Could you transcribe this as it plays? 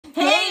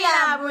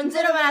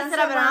Buongiorno,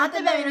 buonasera, buonanotte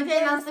e benvenuti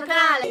nel nostro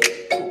canale.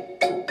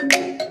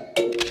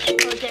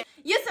 Ok,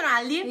 io sono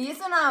Alli. E io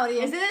sono Auri.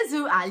 E siete su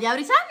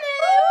ALLYEAURY Channel.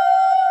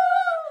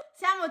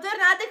 Siamo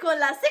tornate con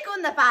la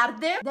seconda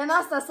parte della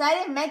nostra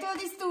serie Metodo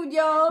di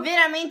studio.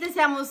 Veramente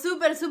siamo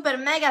super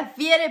mega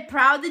fiere e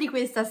proud di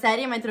questa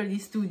serie Metodo di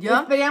studio.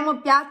 E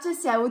speriamo piaccia e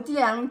sia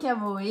utile anche a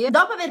voi.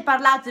 Dopo aver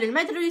parlato del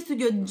metodo di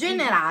studio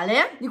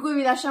generale, di cui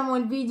vi lasciamo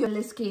il video e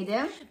le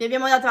schede, vi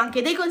abbiamo dato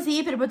anche dei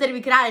consigli per potervi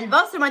creare il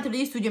vostro metodo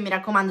di studio. Mi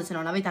raccomando, se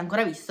non l'avete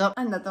ancora visto,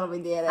 andatelo a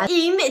vedere.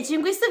 E invece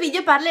in questo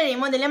video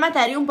parleremo delle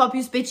materie un po'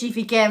 più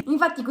specifiche.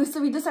 Infatti questo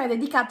video sarà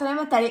dedicato alle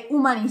materie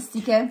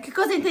umanistiche. Che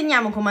cosa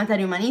intendiamo con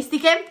materie umanistiche?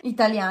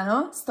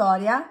 Italiano,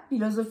 storia,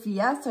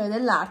 filosofia, storia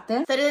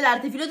dell'arte. Storia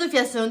dell'arte e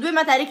filosofia sono due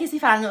materie che si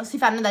fanno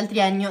dal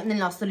triennio nel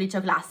nostro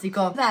liceo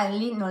classico.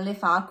 Sorelle non le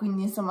fa,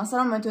 quindi insomma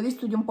sarà un metodo di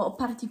studio un po'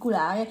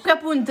 particolare. Qui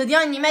appunto di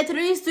ogni metodo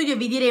di studio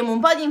vi diremo un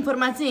po' di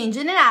informazioni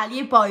generali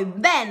e poi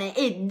bene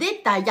e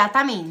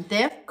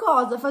dettagliatamente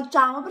cosa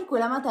facciamo per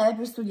quella materia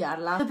per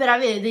studiarla, per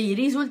avere dei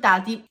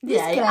risultati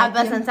direi discreti,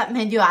 abbastanza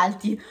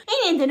medio-alti.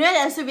 E niente, noi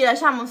adesso vi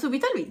lasciamo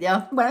subito al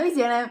video. Buona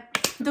visione!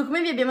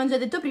 Come vi abbiamo già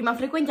detto prima,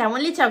 frequentiamo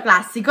il liceo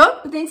classico.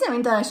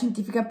 Potenziamento della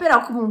scientifica,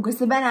 però comunque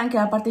sebbene anche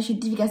la parte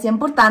scientifica sia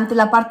importante,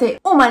 la parte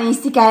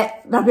umanistica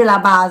è proprio la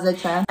base,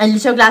 cioè. Al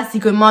liceo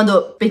classico in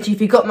modo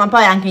specifico, ma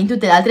poi anche in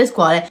tutte le altre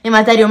scuole, le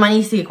materie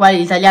umanistiche quali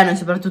l'italiano e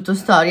soprattutto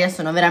storia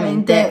sono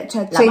veramente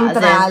centrali.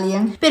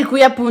 Base. Per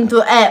cui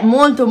appunto è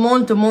molto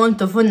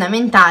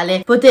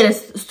fondamentale poter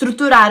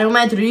strutturare un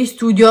metodo di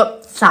studio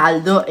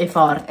saldo e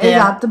forte.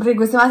 Esatto, perché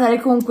queste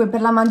materie comunque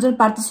per la maggior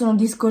parte sono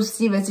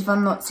discorsive, si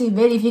fanno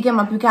verifiche,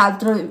 ma più che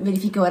altro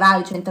verifiche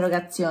orali, cioè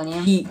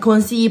interrogazioni. I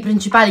consigli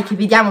principali che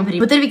vi diamo per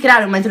potervi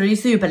creare un metodo di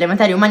studio per le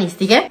materie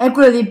umanistiche è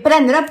quello di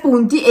prendere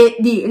appunti e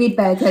di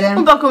ripetere.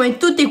 Un po' come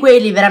tutti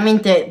quelli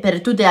veramente per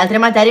tutte le altre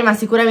materie, ma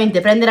sicuramente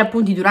prendere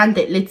appunti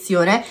durante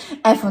lezione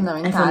è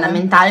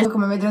fondamentale.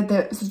 Come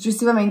vedrete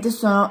successivamente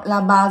sono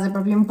la base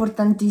proprio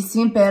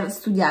importantissimi per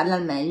studiarla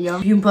al meglio.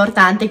 Più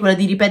importante è quella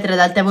di ripetere ad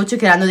alta voce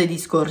creando dei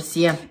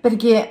discorsi.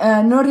 Perché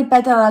non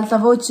ripetere ad alta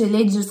voce e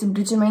leggere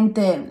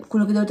semplicemente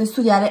quello che dovete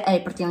studiare è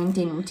praticamente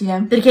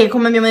inutile. Perché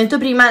come abbiamo detto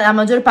prima la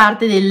maggior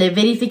parte delle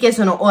verifiche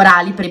sono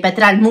orali,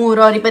 ripeterà il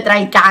muro, ripeterà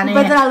il cane,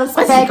 ripeterà lo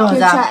specchio,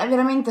 cioè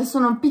veramente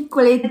sono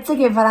piccolezze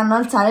che faranno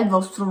alzare il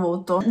vostro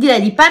voto.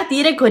 Direi di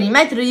partire con i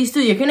metodi di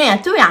studio che noi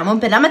attuiamo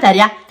per la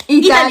materia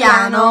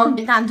italiano.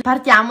 Intanto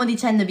partiamo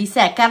dicendovi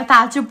se è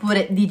cartaceo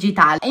oppure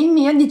digitale. E il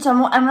mio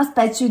diciamo è una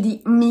specie di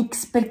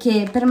mix,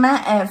 perché per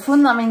me è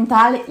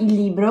fondamentale il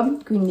libro,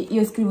 quindi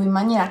io scrivo in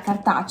maniera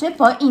cartacea e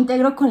poi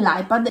integro con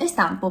l'iPad e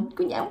stampo,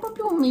 quindi è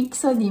proprio un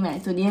mix di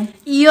metodi.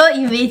 Io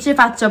invece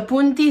faccio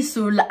appunti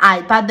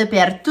sull'iPad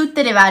per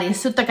tutte le varie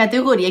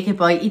sottocategorie che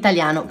poi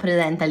italiano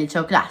presenta al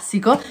liceo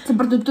classico,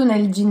 soprattutto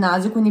nel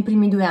ginnasio, quindi i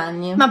primi 2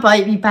 anni. Ma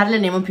poi vi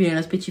parleremo più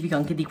nello specifico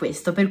anche di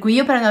questo, per cui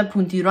io prendo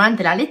appunti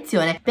durante la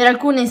lezione. Per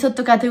alcune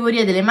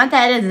sottocategorie delle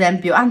materie, ad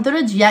esempio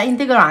antologia,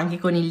 integro anche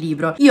con il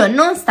libro. Io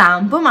non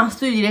stampo, ma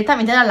studio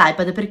direttamente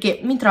dall'iPad perché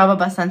mi trovo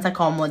abbastanza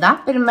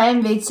comoda. Per me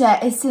invece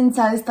è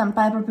essenziale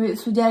stampare, proprio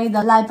studiare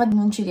dall'iPad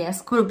non ci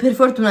riesco. Per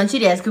fortuna ci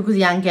riesco,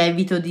 così anche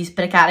evito di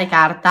sprecare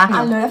carta.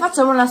 Allora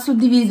facciamo una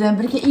suddivisione,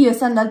 perché io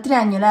essendo al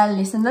triennio e lei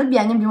essendo al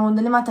biennio abbiamo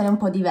delle materie un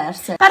po'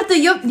 diverse. Parto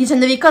io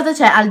dicendovi cosa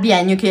c'è al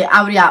biennio, che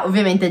Auri ha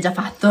ovviamente già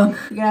fatto.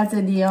 Grazie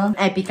a Dio.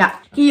 Epica.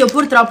 Che io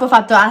purtroppo ho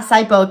fatto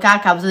assai poca a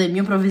causa del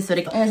mio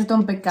professore. È stato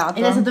un peccato.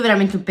 Ed è stato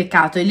veramente un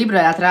peccato. Il libro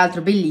era tra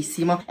l'altro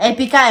bellissimo.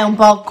 Epica è un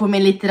po' come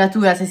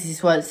letteratura, se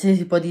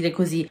si può dire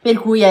così. Per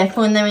cui è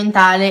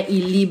fondamentale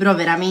il libro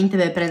veramente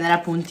per prendere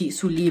appunti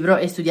sul libro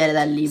e studiare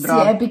dal libro.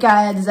 Sì,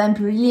 Epica è ad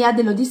esempio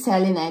l'Iliade, l'Odissea e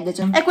l'Enede.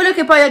 È quello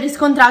che poi ho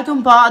riscontrato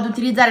un po' ad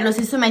utilizzare lo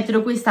stesso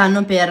metodo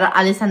quest'anno per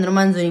Alessandro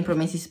Manzoni,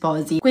 Promessi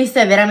Sposi. Questo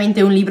è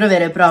veramente un libro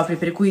vero e proprio,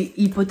 per cui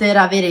il poter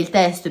avere il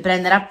testo e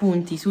prendere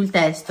appunti sul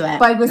testo è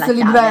poi questo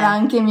libro era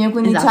anche mio,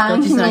 quindi esatto, c'è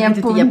anche ci sono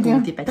anche tutti appunti. gli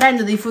appunti.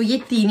 Prendo dei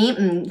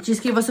fogliettini, ci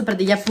scrivo sopra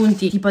degli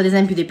appunti tipo ad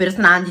esempio dei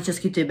personaggi, c'ho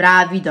scritto i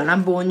bravi, Don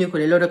Abbondio con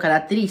le loro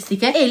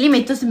caratteristiche e li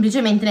metto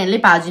semplicemente nelle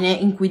pagine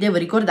in cui devo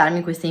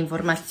ricordarmi queste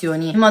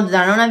informazioni, in modo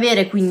da non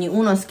avere quindi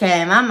uno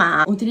schema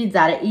ma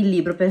utilizzare il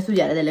libro per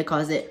studiare delle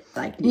cose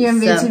like this. Io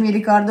invece mi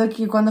ricordo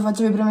che quando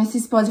facevo i Promessi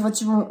Sposi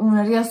facevo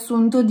un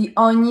riassunto di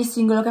ogni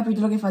singolo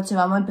capitolo che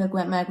facevamo e per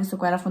me questo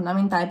qua era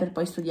fondamentale per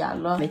poi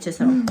studiarlo. Invece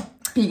sono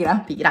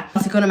pigra.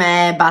 Secondo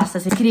me basta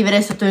scrivere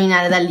e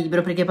sottolineare dal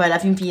libro, perché poi alla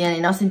fin fine le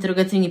nostre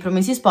interrogazioni di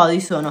Promessi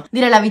Sposi sono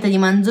dire la vita di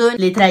Manzoni,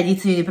 le 3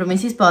 edizioni di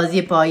Promessi Sposi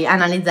e poi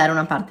analizzare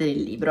una parte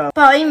del libro.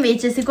 Poi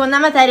invece seconda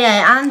materia è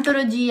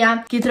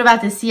antologia, che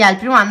trovate sia al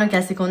primo anno che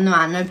al secondo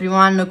anno. Il primo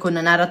anno con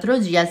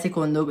narratologia, il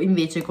secondo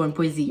invece con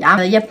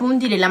poesia. Gli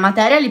appunti della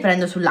materia li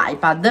prendo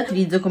sull'iPad,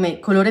 utilizzo come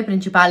colore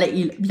principale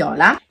il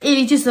viola e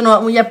lì ci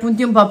sono gli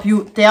appunti un po'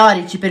 più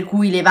teorici, per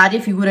cui le varie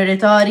figure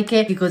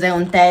retoriche, che cos'è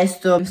un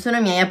testo, sono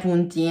i miei appunti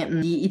appunti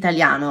di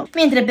italiano,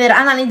 mentre per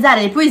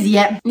analizzare le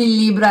poesie il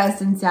libro è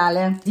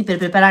essenziale. per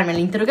prepararmi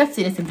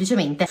all'interrogazione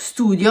semplicemente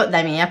studio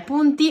dai miei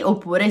appunti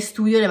oppure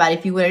studio le varie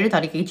figure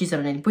retoriche che ci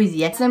sono nelle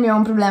poesie. Se abbiamo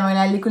un problema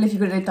con le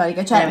figure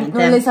retoriche, cioè veramente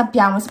non le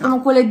sappiamo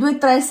quelle 2 o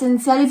 3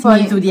 essenziali, poi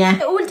similitudine.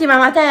 Ultima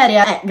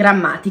materia è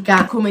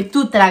grammatica. Come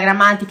tutta la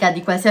grammatica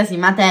di qualsiasi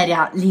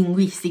materia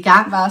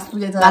linguistica va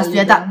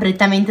studiata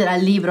prettamente dal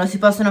libro. Si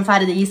possono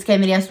fare degli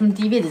schemi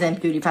riassuntivi, ad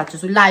esempio io li faccio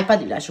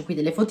sull'iPad, vi lascio qui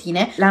delle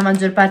fotine. La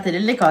maggior parte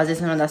delle cose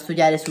sono da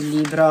studiare sul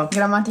libro.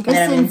 Grammatica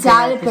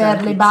essenziale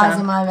per le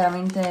basi, ma è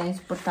veramente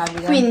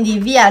insopportabile. Quindi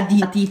via di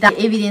matita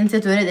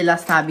evidenziatore della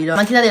stabilo,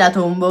 matita della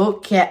Tombow,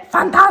 che è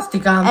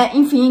fantastica, è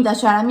infinita,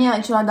 cioè la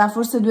mia ce l'ha da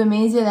forse 2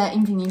 mesi ed è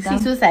infinita.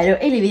 Sì, sul serio.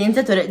 E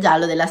l'evidenziatore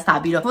giallo della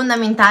stabilo,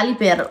 fondamentali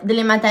per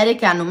delle materie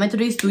che hanno un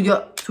metodo di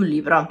studio sul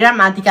libro.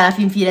 Grammatica alla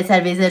fin fine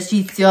serve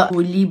esercizio,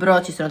 sul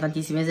libro ci sono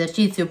tantissimi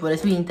esercizi oppure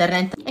su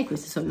internet, e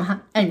questo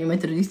insomma è il mio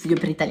metodo di studio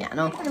per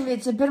italiano.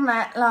 Invece per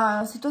me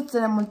la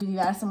situazione è molto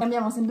diversa.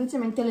 Abbiamo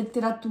semplicemente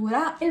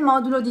letteratura e il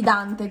modulo di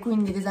Dante,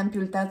 quindi ad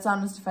esempio il terzo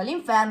anno si fa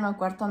l'inferno, il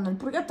quarto anno il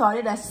purgatorio,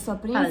 adesso sto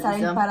per iniziare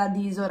il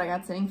paradiso,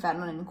 ragazzi,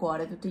 l'inferno nel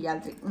cuore, tutti gli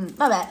altri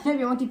vabbè, noi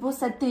abbiamo tipo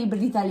 7 libri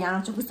di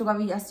italiano, cioè questo qua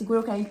vi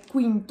assicuro che è il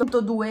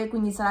quinto 2,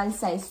 quindi sarà il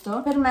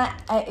sesto. Per me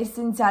è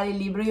essenziale il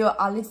libro, io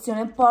a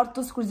lezione porto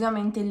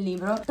esclusivamente il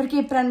libro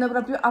perché prendo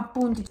proprio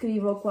appunti,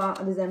 scrivo qua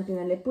ad esempio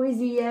nelle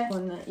poesie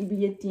con i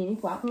bigliettini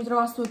qua, mi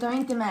trovo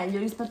assolutamente meglio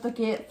rispetto a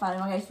che fare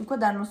magari sul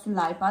quaderno o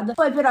sull'iPad.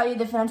 Poi però io a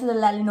differenza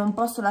dell'Elly non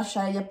posso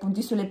lasciare gli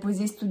appunti sulle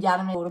poesie e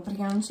studiarmi loro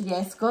perché non ci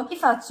riesco, e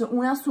faccio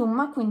una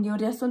somma, quindi un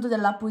riassunto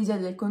della poesia,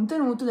 del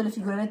contenuto, delle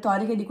figure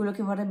retoriche, di quello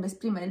che vorrebbe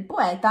esprimere il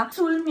poeta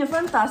sul mio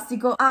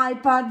fantastico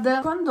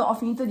iPad. Quando ho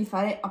finito di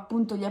fare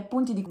appunto gli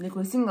appunti di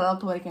quel singolo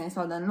autore, che ne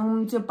so,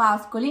 D'Annunzio,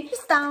 Pascoli, li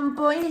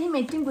stampo e li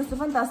metto in questo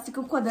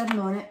fantastico quadernone.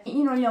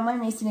 Io non li ho mai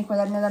messi nei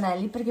quaderni ad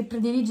anelli perché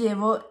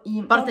prediligevo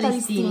i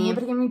portalistini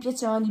perché mi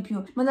piacevano di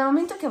più, ma dal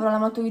momento che avrò la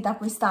maturità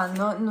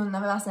quest'anno non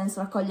aveva senso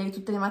raccogliere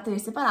tutte le materie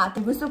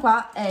separate. Questo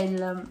qua è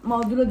il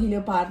modulo di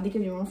Leopardi che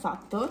abbiamo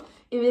fatto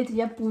e vedete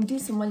gli appunti,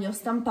 insomma li ho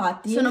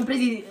stampati. Sono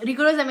presi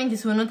rigorosamente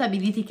su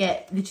Notability, che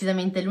è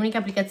decisamente l'unica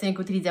applicazione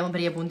che utilizziamo per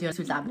gli appunti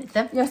sul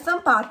tablet. Li ho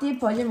stampati e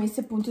poi li ho messi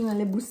appunto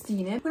nelle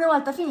bustine. Una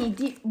volta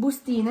finiti,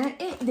 bustine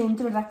e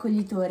dentro il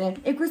raccoglitore.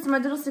 E questo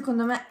metodo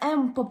secondo me è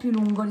un po' più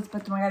lungo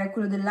rispetto magari a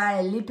quello della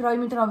Elly, però io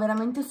mi trovo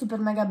veramente super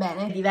mega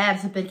bene. È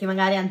diverso perché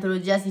magari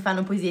antologia si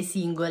fanno poesie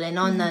singole,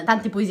 non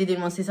tante poesie di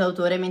uno stesso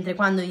autore, mentre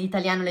quando in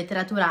italiano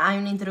letteratura hai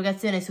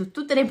un'interrogazione su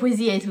tutte le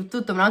poesie, su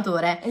tutto un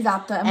autore,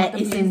 esatto, è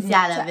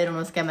essenziale avere uno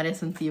schema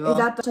riassuntivo.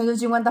 Esatto,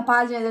 150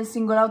 pagine del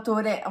singolo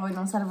autore a voi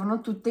non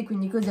servono tutte,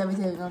 quindi così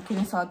avete, che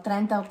ne so,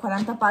 30 o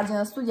 40 pagine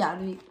da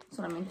studiarvi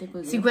solamente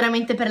così.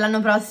 Sicuramente per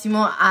l'anno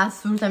prossimo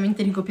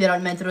assolutamente ricopierò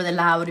il metodo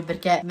dell'Aury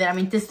perché è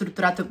veramente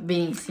strutturato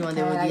benissimo,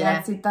 devo dire.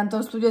 Ragazzi,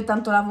 tanto studio e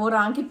tanto lavoro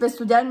anche per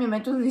studiare il mio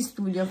metodo di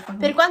studio.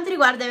 Per quanto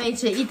riguarda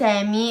invece i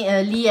temi,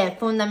 lì è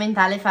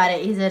fondamentale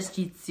fare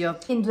esercizio.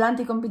 E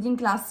durante i compiti in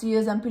classe io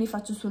ad esempio li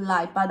faccio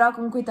sull'iPad, però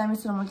comunque i temi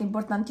sono molto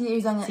importanti e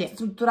bisogna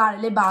strutturare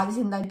le basi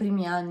sin dai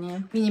primi anni.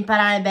 Quindi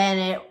imparare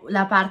bene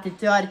la parte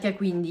teorica,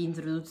 quindi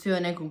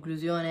introduzione,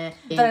 conclusione,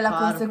 fare la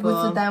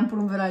conseguenza tempo,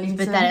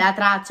 rispettare la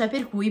traccia,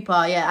 per cui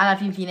poi alla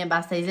fin fine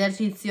basta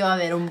esercizio,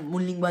 avere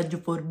un linguaggio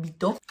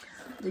forbito,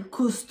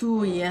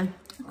 costui.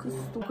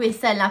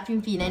 Questa è alla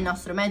fin fine il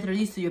nostro metodo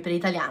di studio per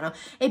italiano,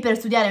 e per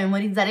studiare e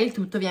memorizzare il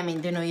tutto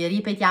ovviamente noi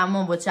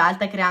ripetiamo a voce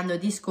alta creando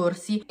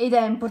discorsi, ed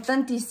è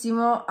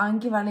importantissimo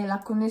anche fare la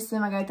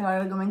connessione magari tra gli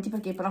argomenti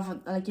perché i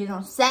prof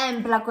chiedono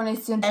sempre la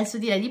connessione. Adesso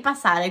direi di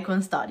passare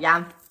con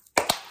storia.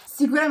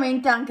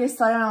 Sicuramente anche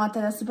storia è una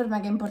materia super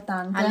mega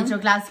importante. Al liceo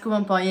classico,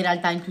 ma poi in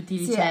realtà in tutti i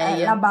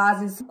licei. È la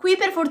base. Qui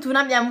per fortuna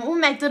abbiamo un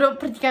metodo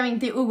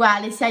praticamente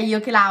uguale sia io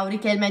che l'Aury,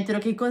 che è il metodo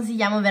che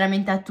consigliamo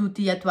veramente a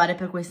tutti di attuare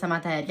per questa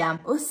materia.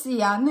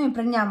 Ossia, noi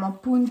prendiamo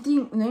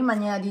appunti, noi in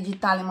maniera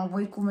digitale, ma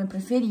voi come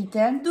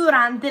preferite,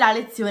 durante la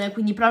lezione,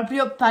 quindi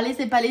proprio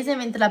palese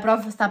mentre la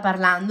prof sta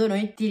parlando,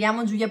 noi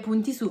tiriamo giù gli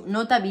appunti su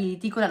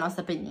Notability con la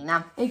nostra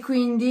pennina. E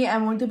quindi è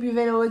molto più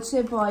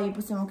veloce, poi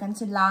possiamo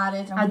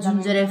cancellare,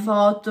 aggiungere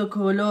foto,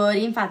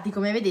 colori. Infatti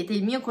come vedete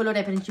il mio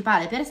colore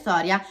principale per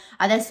storia,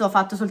 adesso ho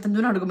fatto soltanto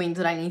un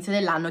argomento dall'inizio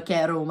dell'anno che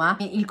è Roma,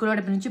 e il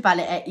colore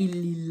principale è il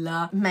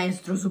lilla,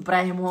 maestro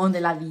supremo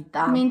della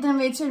vita, mentre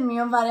invece il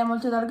mio varia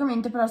molto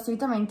d'argomento, però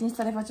solitamente in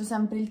storia faccio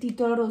sempre il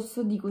titolo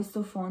rosso di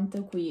questo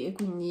font qui e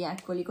quindi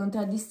ecco li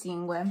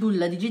contraddistingue.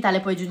 Sul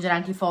digitale puoi aggiungere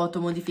anche foto,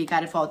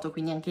 modificare foto,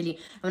 quindi anche lì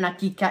è una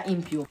chicca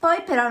in più.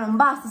 Poi però non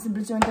basta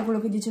semplicemente quello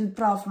che dice il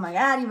prof,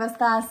 magari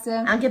bastasse,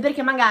 anche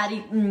perché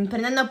magari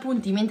prendendo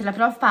appunti mentre la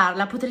prof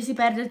parla potreste potresti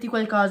perderti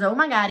qualcosa, o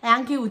magari è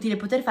anche utile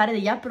poter fare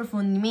degli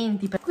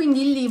approfondimenti.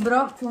 Quindi il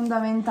libro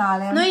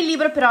fondamentale. Noi il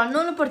libro però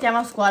non lo portiamo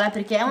a scuola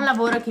perché è un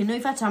lavoro che noi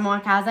facciamo a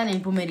casa nel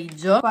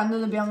pomeriggio, quando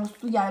dobbiamo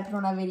studiare per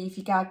una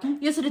verifica.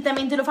 Io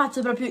solitamente lo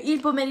faccio proprio il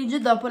pomeriggio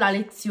dopo la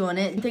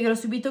lezione, integro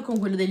subito con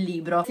quello del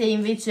libro. Se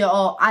invece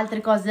ho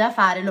altre cose da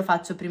fare lo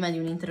faccio prima di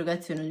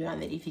un'interrogazione o di una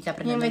verifica.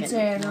 Io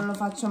invece non lo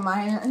faccio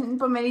mai, il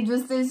pomeriggio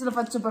stesso lo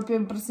faccio proprio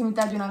in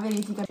prossimità di una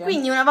verifica.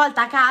 Quindi una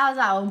volta a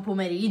casa o un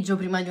pomeriggio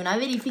prima di una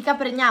verifica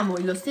prendiamo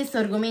lo stesso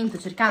argomento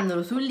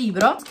cercandolo sul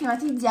libro,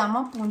 schematizziamo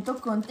appunto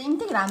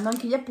integrando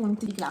anche gli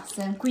appunti di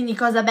classe. Quindi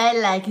cosa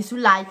bella è che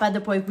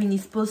sull'iPad puoi quindi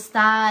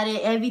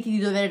spostare, eviti di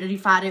dover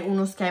rifare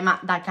uno schema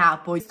da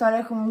capo.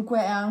 Storia comunque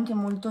è anche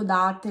molto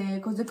date,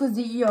 cose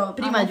così. Io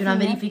prima di una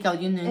verifica o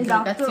di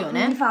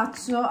un'interrogazione, esatto, mi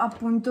faccio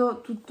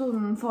appunto tutto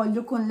un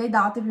foglio con le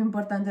date più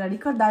importanti da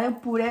ricordare,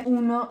 oppure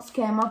uno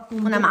schema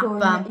appunto, una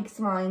mappa con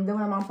Xmind,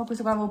 una mappa.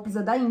 Questa qua l'avevo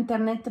presa da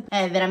internet.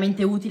 È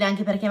veramente utile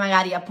anche perché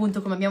magari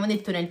appunto, come abbiamo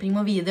detto nel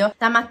primo video,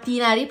 la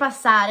mattina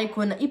ripassare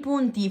con i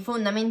punti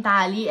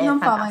fondamentali è non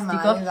fantastico, fa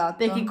mai male, esatto.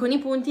 Perché con i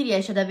punti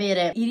riesci ad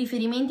avere i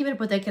riferimenti per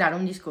poter creare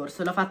un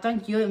discorso. L'ho fatto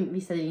anch'io in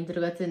vista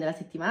dell'interrogazione della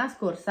settimana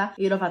scorsa,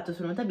 io l'ho fatto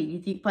su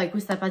Notability, poi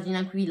questa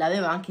pagina qui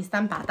l'avevo anche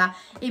stampata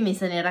e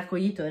messa nel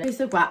raccoglitore.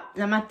 Questo qua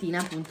la mattina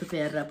appunto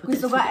per poter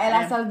questo studiare. Qua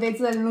è la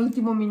salvezza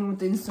dell'ultimo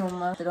minuto,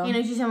 insomma. E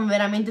noi ci siamo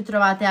veramente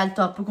trovate al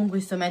top con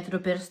questo metodo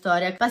per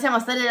storia. Passiamo a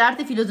storia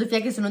dell'arte e filosofia,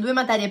 che sono due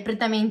materie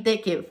prettamente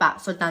che fa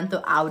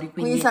soltanto Auri,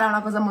 quindi sarà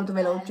una cosa molto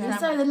veloce.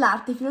 Storia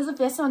dell'arte e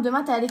filosofia sono due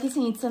materie che si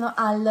iniziano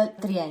al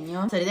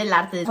triennio. Storia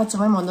dell'arte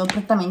facciamo in modo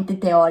prettamente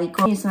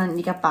teorico. Io sono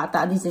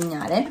handicappata a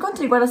disegnare. Per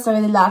quanto riguarda storia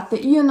dell'arte,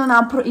 io non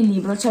apro il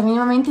libro, cioè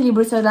minimamente il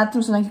libro di storia dell'arte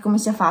non so neanche come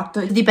sia fatto.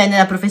 Dipende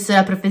da professore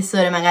a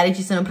professore, magari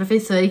ci sono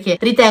professori che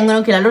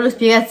ritengono che la loro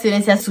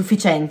spiegazione sia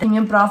sufficiente. Il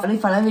mio prof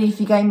rifà la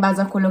verifica in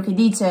base a quello che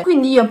dice,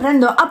 quindi io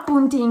prendo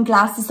appunti in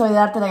classe. Storia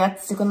dell'arte,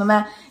 ragazzi, secondo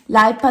me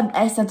l'iPad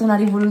è stata una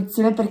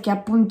rivoluzione, perché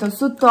appunto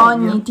sotto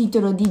ogni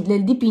titolo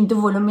del dipinto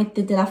voi lo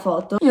mettete la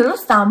foto, io lo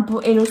stampo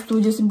e lo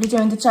studio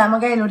semplicemente, cioè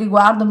magari lo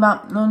riguardo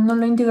ma non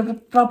lo integro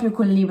proprio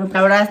col libro.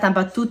 Laura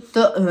stampa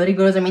tutto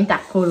rigorosamente a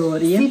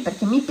colori. Sì,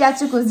 perché mi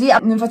piace così.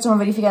 Noi facciamo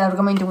verifica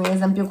dell'argomento, quindi ad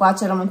esempio qua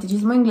c'è il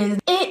romanticismo inglese,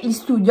 e li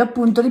studio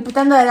appunto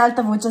ripetendo ad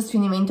alta voce a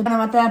sfinimento. È una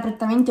materia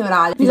prettamente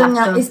orale,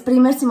 bisogna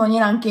esprimersi in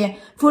maniera anche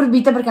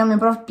forbita perché a mio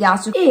prof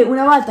piace. E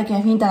una volta che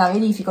è finita la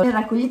verifica nel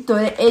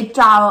raccoglitore e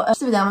ciao,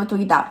 ci vediamo alla tua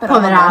chitarra.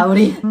 Povera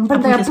Auri,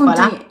 prendere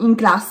appunti in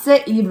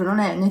classe, il libro non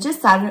è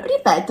necessario,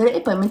 ripetere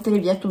e poi mettere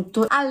via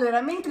tutto.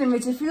 Allora, mentre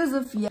invece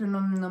filosofia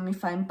non mi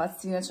fa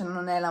impazzire, cioè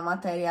non è la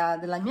materia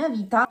della mia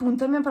vita,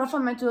 appunto il mio prof ha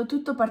un metodo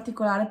tutto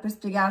particolare per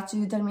spiegarci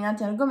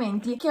determinati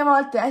argomenti, che a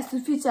volte è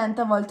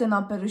sufficiente, a volte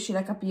no, per riuscire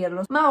a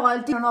capirlo, ma a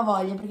volte non ho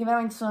voglia, perché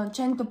veramente sono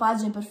 100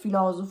 pagine per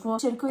filosofo.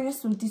 Cerco i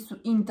riassunti su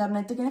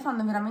internet che ne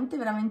fanno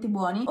veramente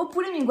buoni,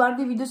 oppure mi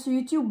guardo i video su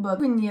YouTube,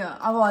 quindi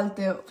a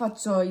volte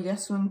faccio i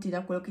riassunti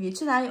da quello che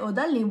dice lei o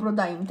dal libro,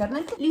 da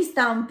internet, li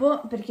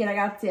stampo perché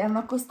ragazzi è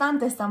una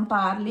costante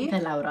stamparli.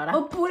 Per l'Aurora.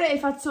 Oppure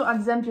faccio, ad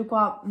esempio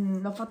qua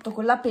l'ho fatto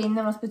con la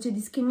penna, una specie di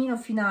schemino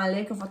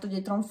finale che ho fatto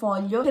dietro a un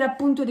foglio per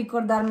appunto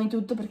ricordarmi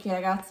tutto, perché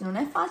ragazzi non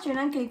è facile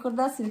neanche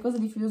ricordarsi le cose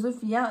di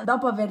filosofia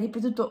dopo aver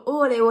ripetuto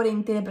ore e ore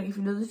intere, perché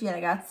filosofia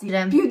ragazzi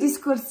è più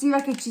discorsiva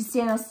che ci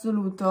sia in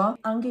assoluto.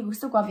 Anche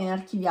questo qua viene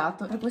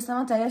archiviato, per questa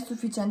materia è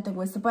sufficiente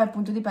questo, poi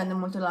appunto dipende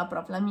molto dalla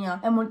prof. La mia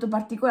è molto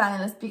particolare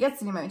nelle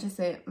spiegazioni, ma invece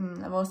se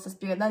la vostra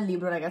spiega dal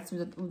libro, ragazzi,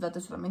 usate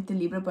solamente il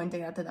libro e poi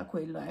integrate da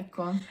quello,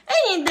 ecco.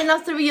 E niente, il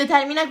nostro video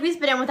termina qui,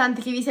 speriamo tanto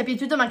che vi sia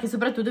piaciuto, ma che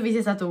soprattutto vi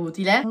sia stato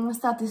utile. Sono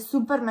state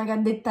super mega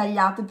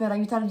dettagliate per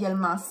aiutarvi al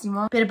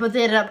massimo, per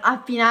poter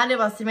affinare i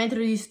vostri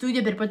metodi di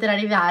studio e per poter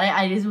arrivare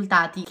ai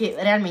risultati che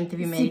realmente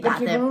vi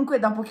meritate. Perché comunque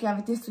dopo che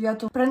avete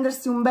studiato,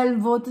 prendersi un bel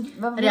voto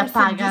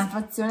riappaga,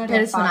 soddisfazione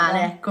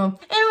personale, ecco.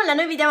 E nulla,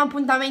 noi vi diamo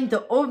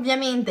appuntamento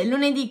ovviamente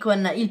lunedì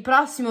con il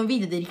prossimo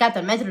video dedicato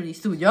al metodo di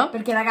studio,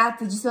 perché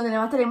ragazzi ci sono delle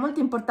materie molto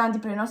importanti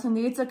per il nostro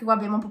indirizzo che qua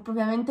abbiamo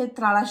propriamente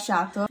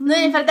tralasciato. Noi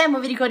nel frattempo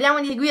vi ricordiamo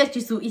di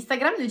seguirci su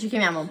Instagram, dove ci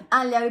chiamiamo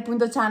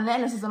ALLYAURY.channel, è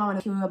lo stesso nome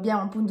che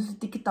abbiamo appunto su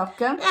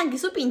TikTok, e anche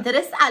su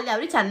Pinterest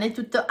ALLYAURY Channel,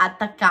 tutto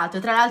attaccato.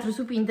 Tra l'altro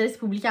su Pinterest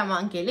pubblichiamo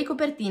anche le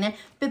copertine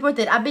per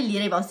poter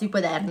abbellire i vostri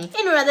quaderni.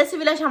 E nulla, adesso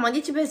vi lasciamo a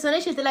 10 persone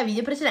scelte la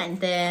video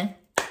precedente.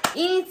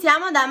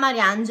 Iniziamo da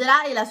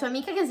Mariangela e la sua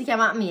amica che si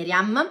chiama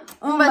Miriam.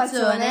 Un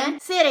bacione.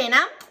 Serena,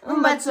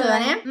 un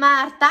bacione.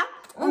 Marta,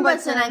 un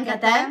bacione anche a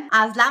te.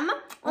 Aslam,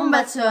 un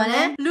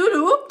bacione.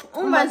 Lulu,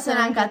 un bacione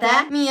anche a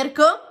te.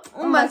 Mirko,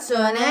 un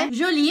bacione.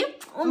 Jolie,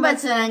 un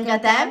bacione anche a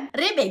te.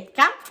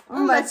 Rebecca,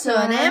 un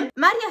bacione.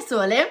 Maria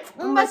Sole,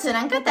 un bacione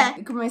anche a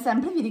te. Come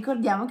sempre vi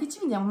ricordiamo che ci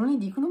vediamo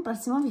lunedì con un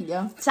prossimo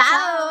video.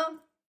 Ciao!